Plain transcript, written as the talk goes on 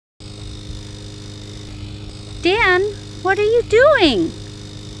Dan, what are you doing?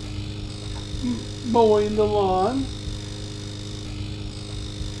 Mowing the lawn.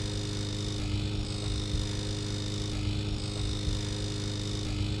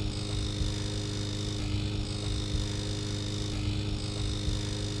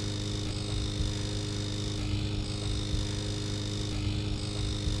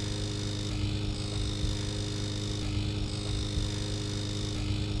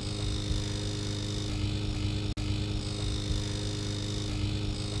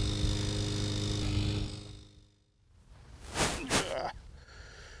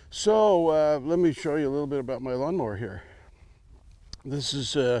 So let me show you a little bit about my lawnmower here. This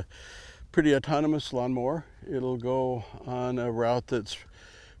is a pretty autonomous lawnmower. It'll go on a route that's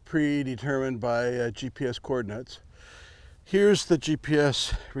predetermined by GPS coordinates. Here's the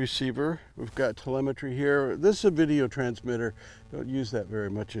GPS receiver. We've got telemetry here. This is a video transmitter. Don't use that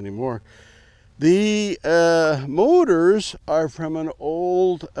very much anymore. The motors are from an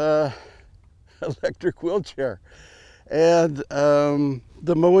old electric wheelchair. And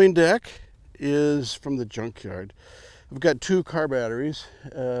the mowing deck is from the junkyard. I've got 2 car batteries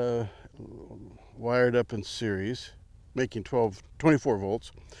wired up in series, making 24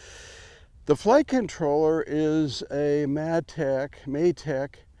 volts. The flight controller is a Matek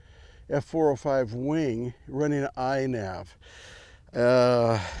F405 wing running INAV.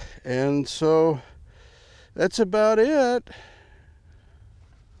 And so that's about it.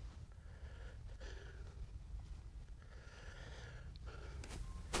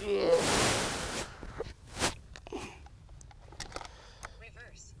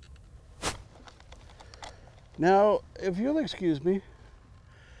 Reverse. Now, if you'll excuse me,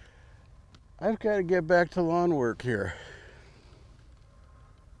 I've got to get back to lawn work here.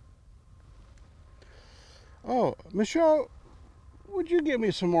 Oh, Michelle, would you give me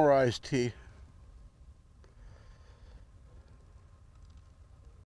some more iced tea?